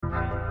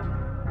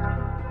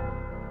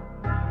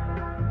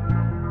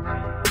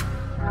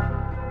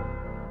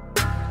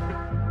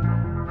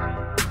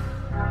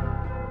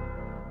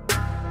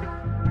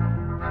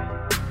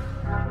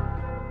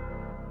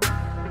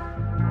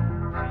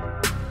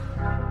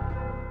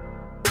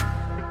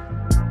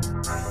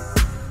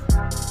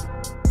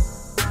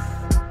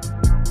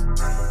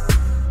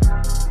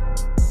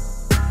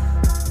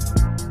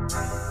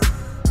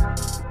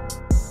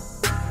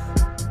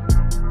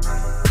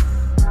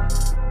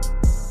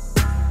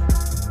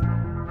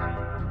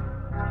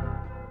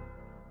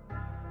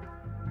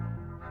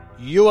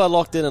You are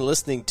locked in and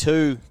listening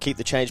to Keep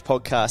the Change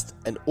podcast,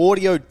 an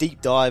audio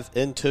deep dive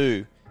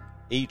into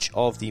each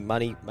of the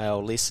Money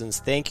Mail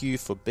lessons. Thank you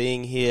for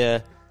being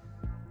here.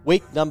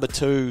 Week number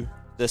 2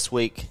 this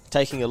week,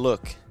 taking a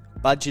look.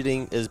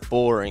 Budgeting is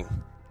boring.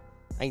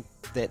 Ain't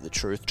that the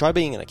truth? Try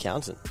being an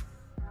accountant.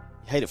 You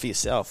hate it for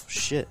yourself.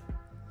 Shit.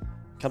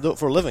 Come do it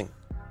for a living.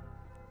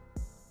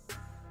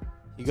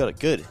 You got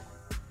it good.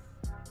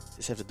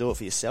 Just have to do it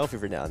for yourself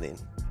every now and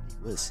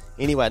then.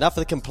 Anyway, enough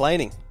of the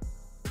complaining.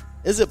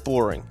 Is it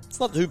boring? It's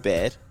not too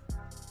bad.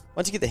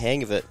 Once you get the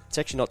hang of it, it's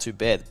actually not too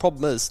bad. The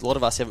problem is, a lot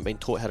of us haven't been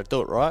taught how to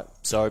do it, right?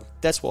 So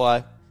that's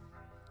why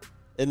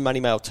in Money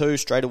Mail 2,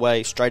 straight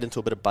into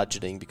a bit of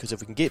budgeting, because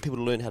if we can get people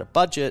to learn how to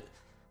budget,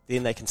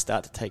 then they can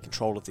start to take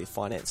control of their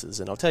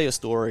finances. And I'll tell you a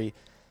story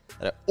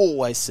that I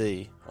always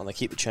see on the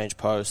Keep the Change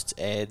posts,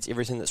 ads,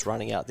 everything that's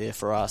running out there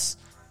for us.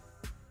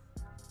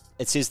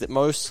 It says that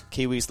most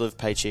Kiwis live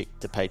paycheck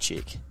to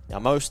paycheck. Now,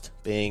 most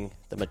being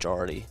the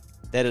majority.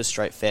 That is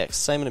straight facts.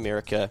 Same in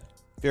America.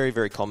 Very,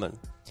 very common.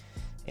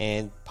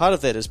 And part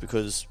of that is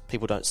because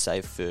people don't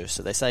save first,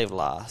 so they save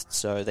last.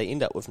 So they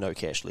end up with no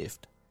cash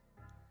left.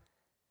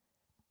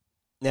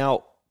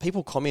 Now,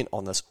 people comment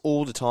on this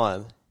all the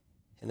time,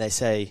 and they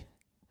say,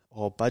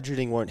 oh,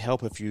 budgeting won't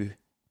help if you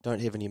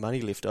don't have any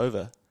money left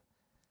over.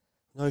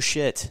 No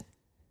shit.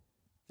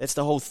 That's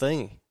the whole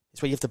thing.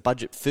 That's why you have to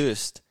budget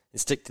first and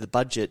stick to the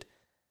budget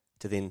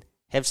to then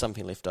have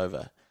something left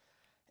over.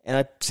 And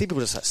I see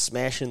people just like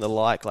smashing the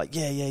like,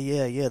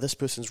 yeah, this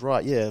person's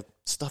right. Yeah,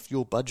 stuff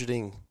your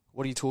budgeting.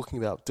 What are you talking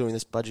about doing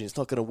this budgeting? It's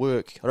not going to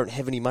work. I don't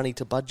have any money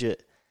to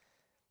budget.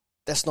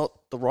 That's not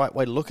the right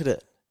way to look at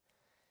it.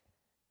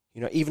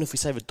 You know, even if we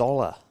save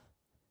 $1,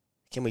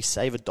 can we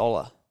save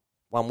 $1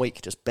 1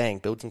 week? Just bang,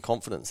 build some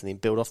confidence and then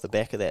build off the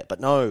back of that. But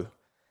no,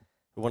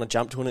 we want to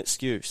jump to an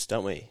excuse,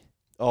 don't we?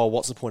 Oh,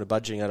 what's the point of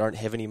budgeting? I don't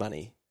have any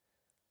money.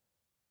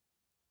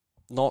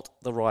 Not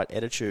the right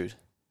attitude.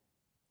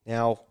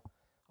 Now,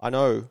 I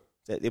know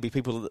that there'll be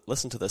people that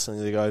listen to this and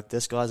they go,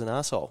 this guy's an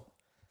asshole.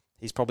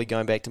 He's probably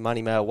going back to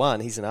Money Mail 1.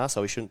 He's an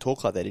asshole. He shouldn't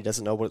talk like that. He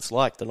doesn't know what it's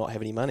like to not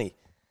have any money.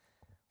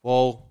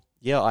 Well,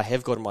 yeah, I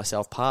have gotten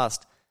myself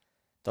past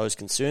those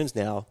concerns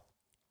now,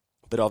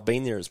 but I've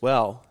been there as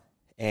well.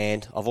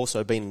 And I've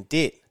also been in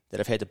debt that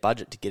I've had to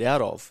budget to get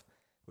out of,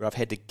 where I've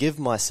had to give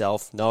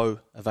myself no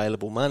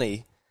available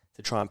money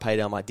to try and pay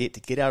down my debt to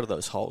get out of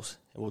those holes.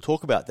 And we'll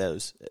talk about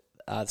those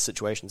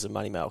situations in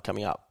Money Mail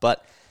coming up.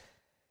 But,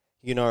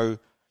 you know,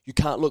 you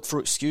can't look for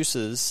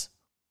excuses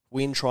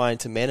when trying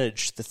to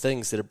manage the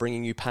things that are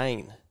bringing you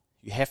pain.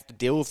 You have to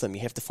deal with them.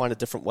 You have to find a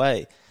different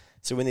way.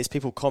 So when there's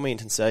people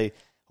comment and say,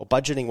 well,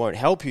 budgeting won't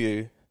help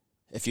you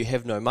if you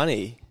have no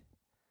money,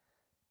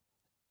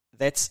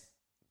 that's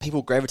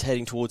people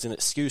gravitating towards an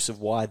excuse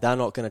of why they're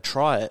not going to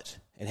try it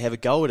and have a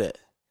go at it.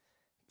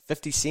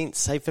 50 cents,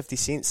 save 50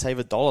 cents, save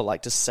 $1.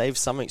 Like, just save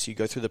something so you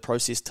go through the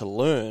process to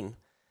learn.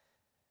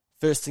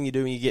 First thing you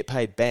do when you get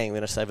paid, bang, I'm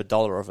going to save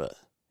 $1 of it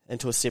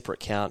into a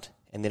separate account,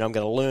 and then I'm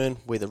going to learn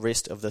where the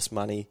rest of this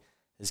money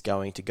is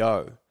going to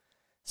go.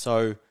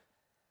 So,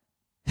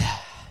 I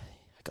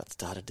got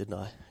started, didn't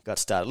I?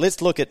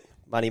 Let's look at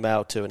Money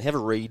Mail 2 and have a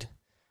read.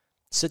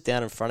 Sit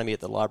down in front of me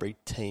at the library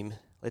team.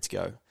 Let's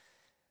go.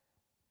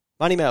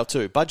 Money Mail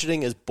 2,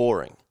 budgeting is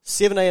boring.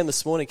 7 a.m.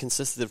 this morning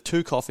consisted of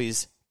 2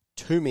 coffees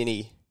too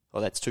many.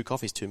 Oh, that's 2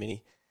 coffees too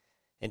many.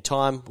 And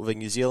time with a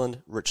New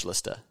Zealand rich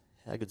lister.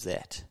 How good's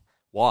that?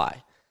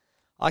 Why?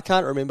 I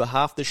can't remember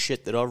half the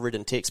shit that I've read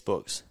in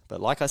textbooks,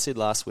 but like I said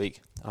last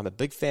week, I'm a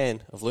big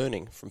fan of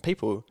learning from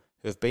people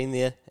who have been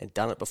there and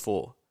done it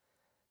before.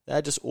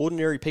 They're just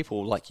ordinary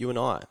people like you and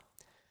I.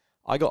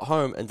 I got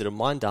home and did a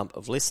mind dump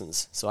of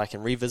lessons so I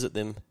can revisit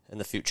them in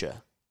the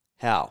future.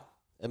 How?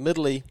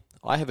 Admittedly,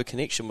 I have a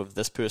connection with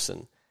this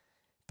person,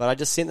 but I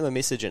just sent them a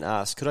message and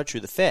asked, could I chew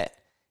the fat?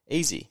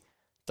 Easy.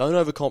 Don't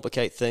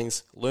overcomplicate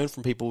things. Learn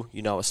from people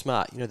you know are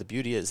smart. You know, the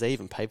beauty is they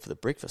even paid for the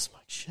breakfast. I'm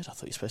like, shit, I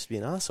thought you're supposed to be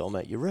an arsehole,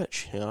 mate. You're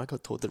rich. You know, I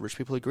got taught that rich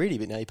people are greedy,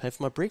 but now you pay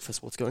for my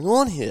breakfast. What's going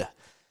on here?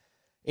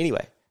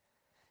 Anyway,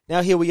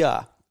 now here we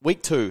are.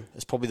 Week 2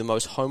 is probably the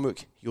most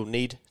homework you'll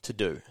need to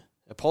do.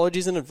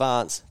 Apologies in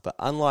advance, but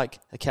unlike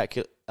a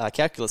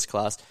calculus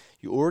class,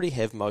 you already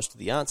have most of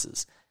the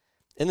answers.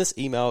 In this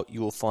email, you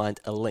will find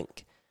a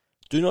link.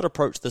 Do not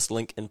approach this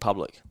link in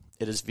public.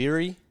 It is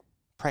very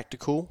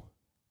practical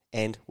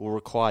and will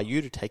require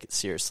you to take it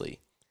seriously.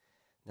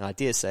 Now, I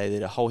dare say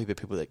that a whole heap of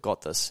people that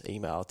got this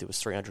email, there was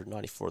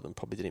 394 of them,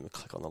 probably didn't even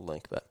click on the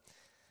link, but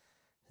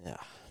yeah,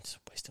 just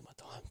wasting my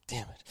time.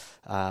 Damn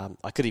it.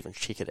 I could even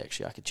check it,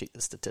 actually. I could check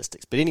the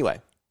statistics. But anyway,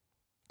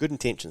 good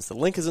intentions. The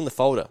link is in the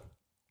folder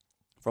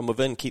from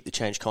within Keep the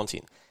Change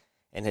content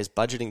and has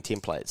budgeting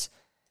templates,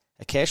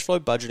 a cash flow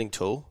budgeting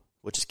tool,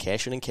 which is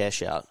cash in and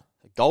cash out,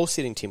 a goal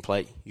setting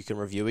template you can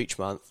review each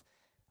month,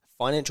 a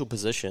financial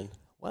position.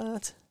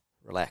 What?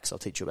 Relax, I'll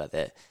teach you about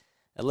that.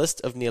 A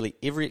list of nearly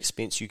every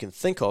expense you can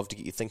think of to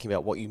get you thinking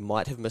about what you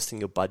might have missed in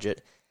your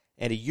budget,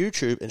 and a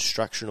YouTube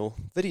instructional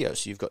video,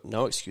 so you've got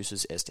no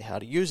excuses as to how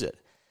to use it.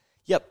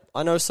 Yep,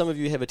 I know some of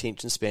you have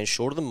attention spans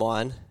shorter than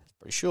mine. It's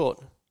pretty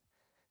short.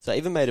 So I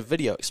even made a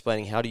video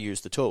explaining how to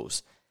use the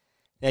tools.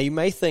 Now you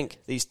may think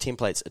these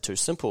templates are too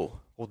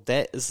simple. Well,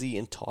 that is the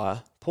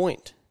entire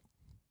point.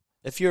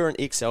 If you're an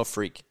Excel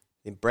freak,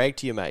 then brag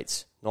to your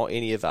mates, not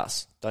any of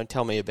us. Don't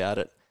tell me about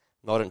it.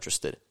 Not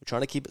interested. We're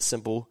trying to keep it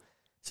simple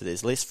so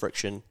there's less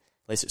friction,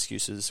 less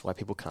excuses why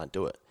people can't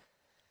do it.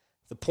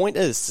 The point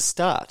is to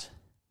start.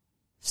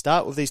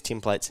 Start with these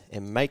templates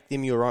and make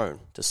them your own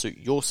to suit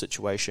your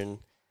situation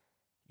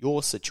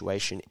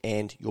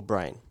and your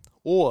brain.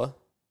 Or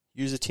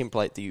use a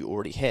template that you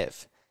already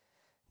have.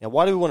 Now,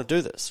 why do we want to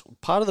do this? Well,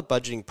 part of the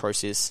budgeting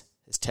process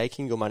is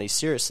taking your money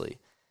seriously.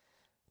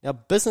 Now,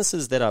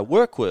 businesses that I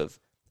work with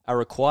are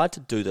required to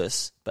do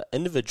this, but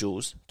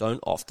individuals don't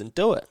often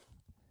do it.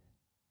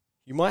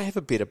 You might have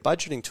a better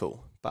budgeting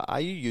tool, but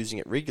are you using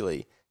it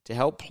regularly to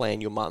help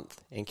plan your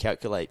month and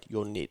calculate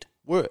your net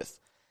worth?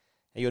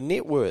 Now, your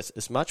net worth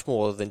is much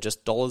more than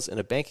just dollars in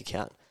a bank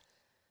account,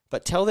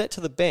 but tell that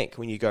to the bank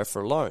when you go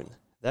for a loan.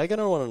 They're going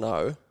to want to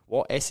know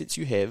what assets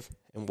you have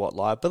and what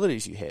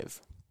liabilities you have.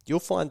 You'll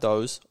find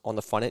those on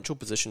the financial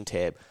position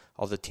tab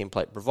of the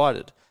template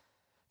provided.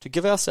 To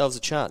give ourselves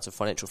a chance of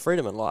financial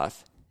freedom in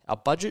life, our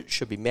budget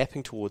should be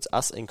mapping towards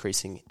us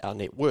increasing our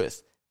net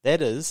worth.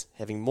 That is,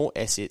 having more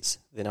assets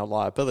than our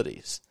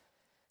liabilities.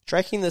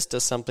 Tracking this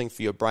does something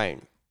for your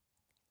brain.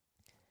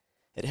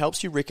 It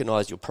helps you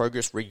recognize your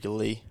progress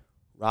regularly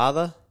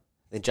rather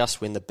than just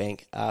when the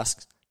bank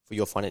asks for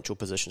your financial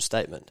position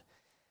statement.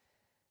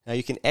 Now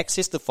you can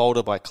access the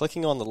folder by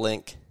clicking on the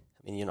link.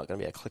 I mean, you're not going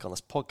to be able to click on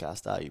this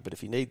podcast, are you? But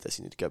if you need this,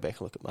 you need to go back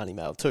and look at Money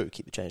Mail too.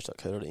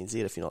 keepthechange.co.nz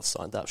if you're not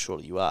signed up.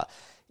 Surely you are.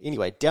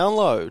 Anyway,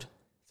 download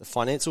the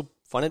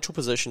financial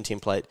position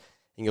template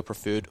in your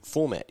preferred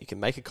format. You can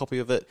make a copy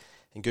of it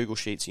in Google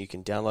Sheets, and you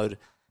can download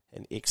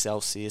an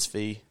Excel,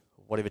 CSV,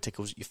 whatever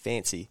tickles your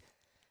fancy.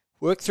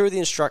 Work through the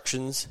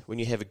instructions when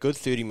you have a good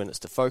 30 minutes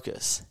to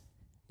focus.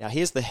 Now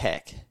here's the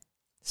hack.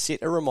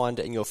 Set a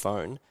reminder in your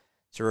phone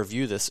to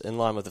review this in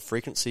line with the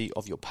frequency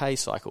of your pay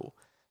cycle.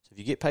 So if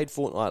you get paid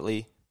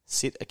fortnightly,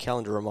 set a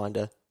calendar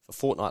reminder for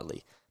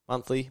fortnightly,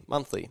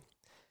 monthly.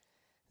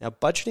 Now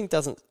budgeting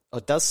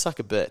does suck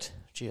a bit.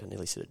 Gee, I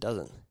nearly said it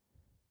doesn't.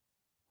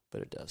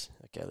 But it does.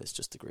 Okay, let's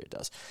just agree it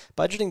does.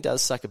 Budgeting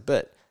does suck a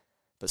bit,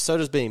 but so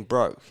does being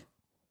broke.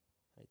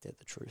 Ain't that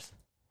the truth?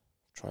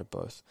 Tried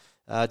both.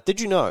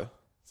 Did you know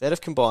that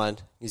if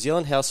combined, New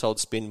Zealand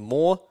households spend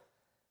more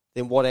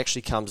than what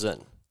actually comes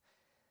in?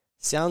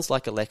 Sounds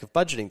like a lack of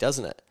budgeting,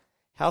 doesn't it?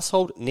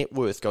 Household net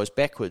worth goes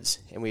backwards,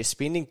 and we are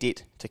spending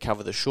debt to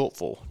cover the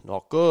shortfall.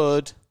 Not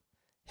good.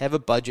 Have a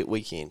budget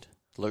weekend.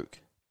 Luke.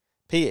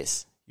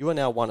 P.S. You are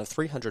now one of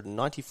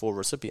 394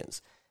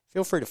 recipients.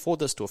 Feel free to forward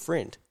this to a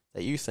friend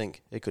that you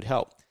think it could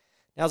help.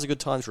 Now's a good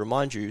time to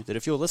remind you that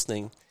if you're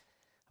listening,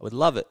 I would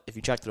love it if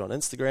you chucked it on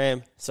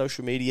Instagram,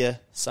 social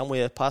media,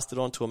 somewhere, passed it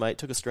on to a mate,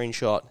 took a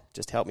screenshot,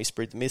 just help me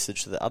spread the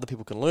message so that other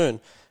people can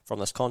learn from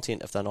this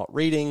content if they're not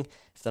reading,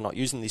 if they're not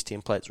using these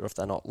templates, or if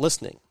they're not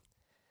listening.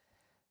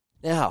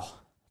 Now,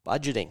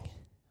 budgeting.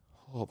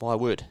 Oh, my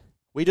word.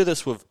 We do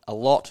this with a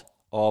lot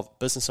of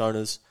business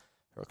owners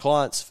who are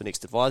clients for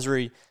Next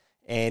Advisory,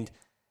 and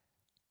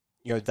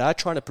they're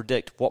trying to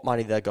predict what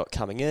money they've got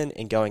coming in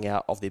and going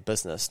out of their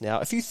business.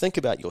 Now, if you think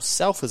about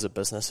yourself as a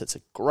business, it's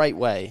a great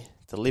way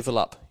to level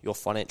up your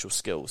financial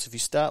skills. If you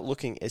start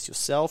looking at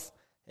yourself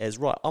as,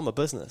 right, I'm a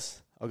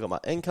business. I've got my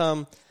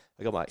income,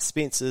 I've got my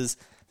expenses,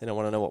 then I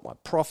want to know what my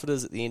profit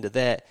is at the end of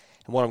that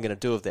and what I'm going to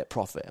do with that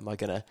profit. Am I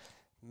going to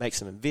make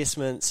some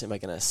investments? Am I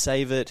going to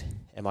save it?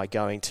 Am I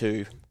going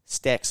to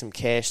stack some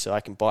cash so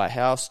I can buy a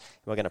house?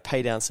 Am I going to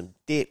pay down some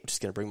debt, which is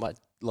going to bring my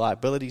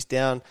liabilities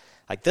down?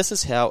 Like, this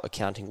is how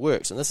accounting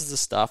works, and this is the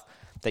stuff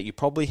that you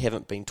probably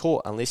haven't been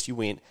taught unless you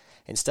went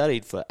and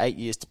studied for 8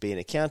 years to be an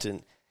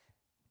accountant.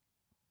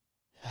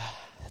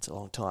 That's a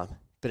long time,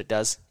 but it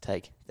does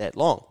take that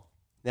long.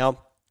 Now,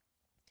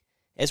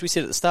 as we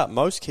said at the start,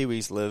 most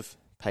Kiwis live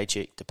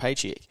paycheck to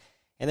paycheck,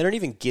 and they don't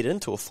even get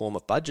into a form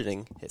of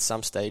budgeting at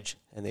some stage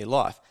in their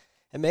life.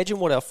 Imagine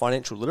what our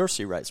financial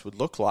literacy rates would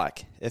look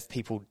like if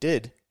people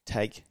did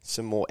take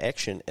some more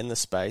action in this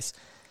space.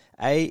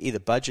 A, either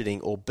budgeting,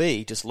 or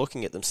B, just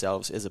looking at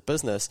themselves as a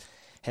business,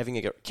 having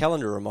a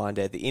calendar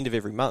reminder at the end of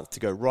every month to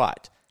go,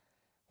 right,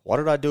 what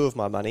did I do with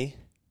my money?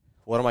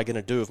 What am I going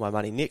to do with my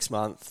money next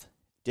month?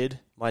 Did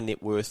my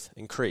net worth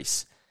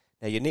increase?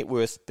 Now, your net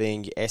worth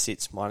being your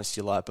assets minus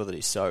your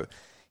liabilities. So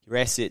your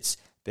assets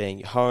being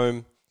your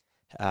home,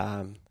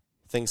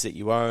 things that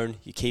you own,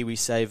 your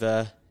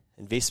KiwiSaver,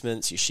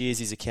 investments, your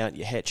Sharesies account,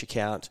 your Hatch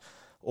account,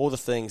 all the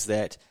things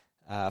that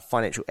are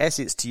financial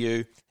assets to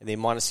you, and then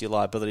minus your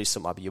liabilities. So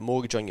it might be your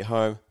mortgage on your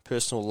home,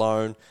 personal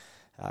loan,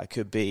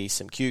 could be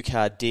some Q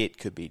card debt,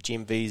 could be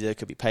Gem Visa,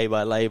 could be pay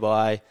by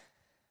lay-by.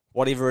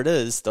 Whatever it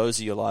is, those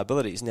are your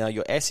liabilities. Now,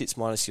 your assets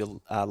minus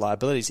your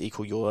liabilities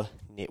equal your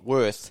net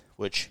worth,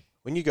 which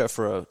when you go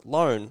for a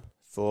loan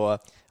for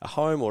a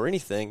home or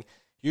anything,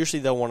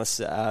 usually they'll want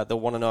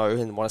to know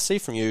and want to see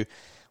from you,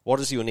 what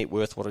is your net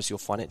worth, what is your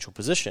financial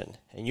position?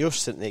 And you're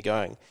sitting there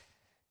going,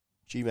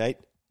 gee, mate,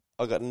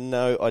 I've got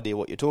no idea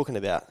what you're talking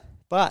about.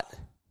 But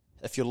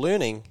if you're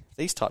learning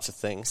these types of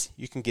things,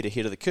 you can get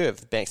ahead of the curve.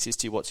 The bank says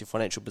to you, what's your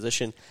financial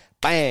position?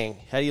 Bang!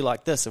 How do you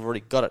like this? I've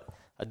already got it.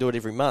 I do it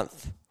every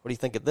month. What do you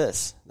think of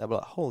this? They'll be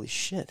like, holy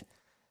shit,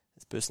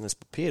 this person is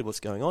prepared. What's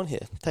going on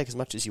here? Take as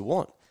much as you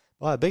want.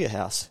 Buy a bigger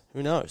house.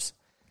 Who knows?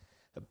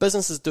 But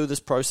businesses do this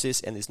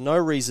process, and there's no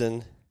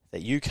reason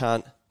that you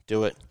can't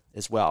do it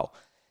as well.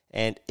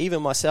 And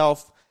even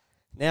myself,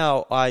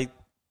 now I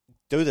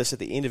do this at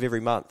the end of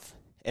every month.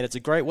 And it's a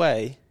great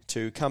way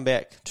to come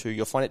back to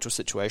your financial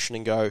situation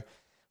and go,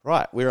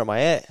 right, where am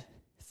I at?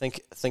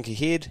 Think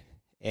ahead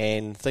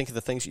and think of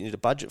the things you need to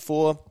budget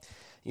for.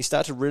 You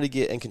start to really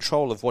get in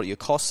control of what your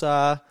costs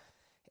are,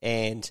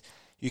 and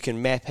you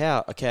can map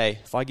out, okay,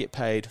 if I get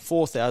paid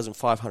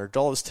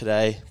 $4,500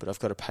 today, but I've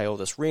got to pay all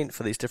this rent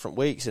for these different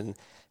weeks, and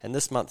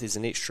this month there's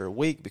an extra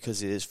week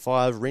because there's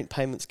 5 rent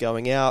payments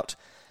going out,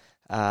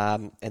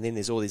 and then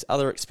there's all these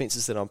other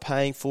expenses that I'm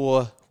paying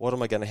for. What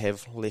am I going to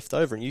have left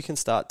over? And you can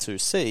start to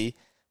see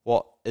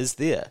what is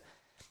there.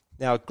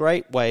 Now, a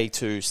great way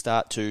to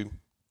start to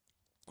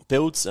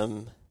build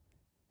some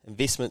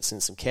investments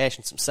and some cash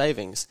and some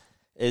savings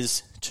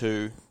is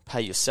to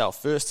pay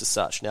yourself first as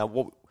such. Now,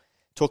 we'll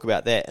talk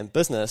about that in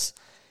business,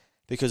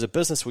 because a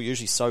business will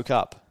usually soak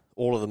up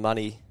all of the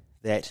money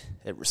that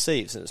it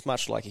receives, and it's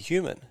much like a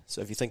human. So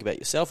if you think about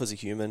yourself as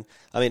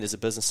a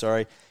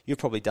business, you've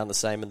probably done the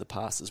same in the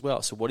past as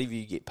well. So whatever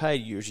you get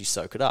paid, you usually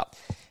soak it up.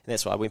 And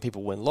that's why when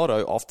people win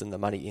lotto, often the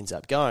money ends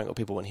up going, or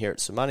people inherit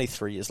some money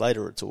 3 years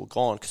later, it's all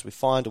gone, because we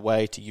find a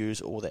way to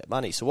use all that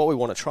money. So what we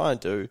want to try and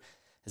do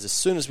is, as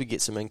soon as we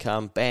get some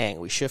income, bang,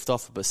 we shift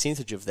off a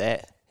percentage of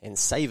that and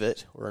save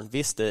it or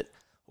invest it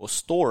or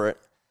store it,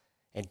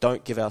 and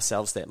don't give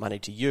ourselves that money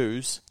to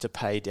use to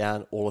pay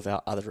down all of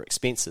our other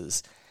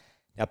expenses.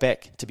 Now,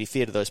 back to be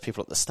fair to those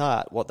people at the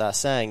start, what they're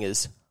saying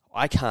is,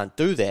 I can't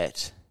do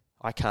that.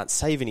 I can't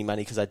save any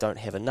money because I don't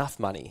have enough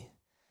money.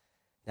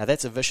 Now,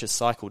 that's a vicious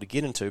cycle to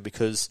get into,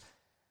 because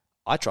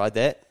I tried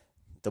that.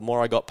 The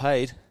more I got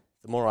paid,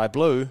 the more I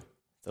blew,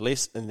 the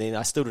less, and then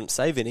I still didn't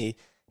save any,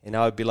 and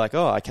I would be like,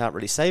 I can't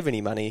really save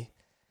any money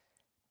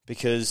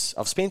because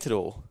I've spent it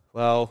all.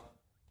 Well,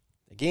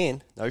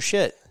 again, no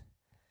shit.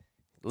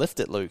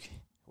 Lift it, Luke.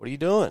 What are you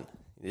doing?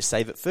 You just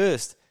save it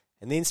first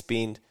and then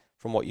spend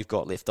from what you've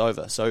got left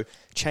over. So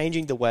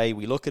changing the way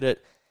we look at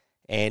it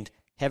and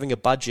having a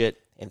budget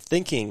and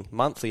thinking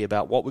monthly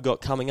about what we've got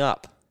coming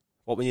up,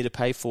 what we need to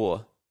pay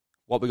for,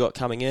 what we got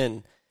coming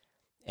in,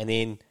 and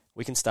then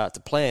we can start to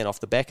plan off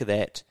the back of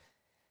that.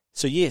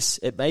 So yes,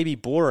 it may be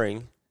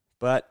boring,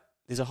 but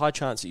there's a high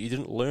chance that you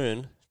didn't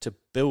learn to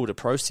build a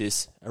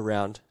process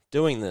around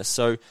doing this.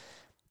 So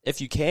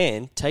if you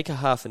can, take a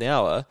half an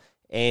hour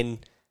and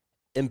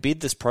embed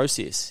this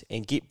process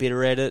and get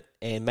better at it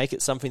and make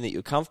it something that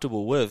you're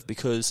comfortable with,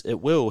 because it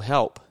will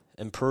help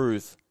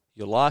improve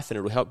your life and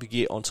it will help you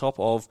get on top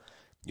of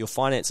your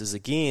finances.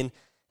 Again,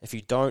 if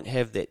you don't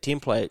have that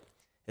template,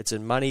 it's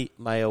in Money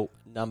Mail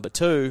number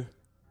 2.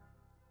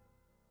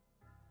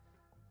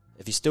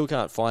 If you still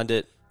can't find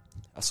it,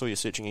 I saw you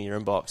searching in your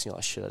inbox and you're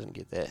like, shit, I didn't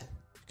get that.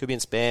 Could be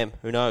in spam,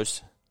 who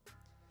knows?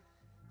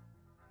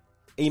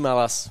 Email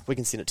us, we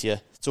can send it to you.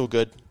 It's all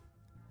good.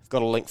 I've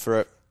got a link for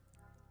it.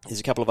 There's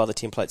a couple of other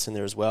templates in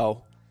there as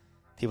well.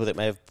 People that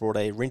may have bought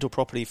a rental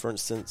property, for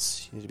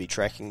instance, you need to be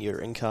tracking your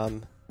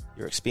income,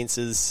 your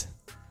expenses.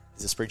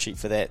 There's a spreadsheet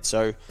for that.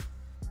 So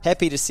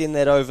happy to send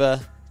that over.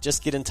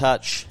 Just get in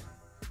touch.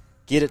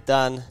 Get it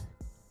done.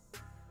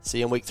 See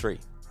you in week 3.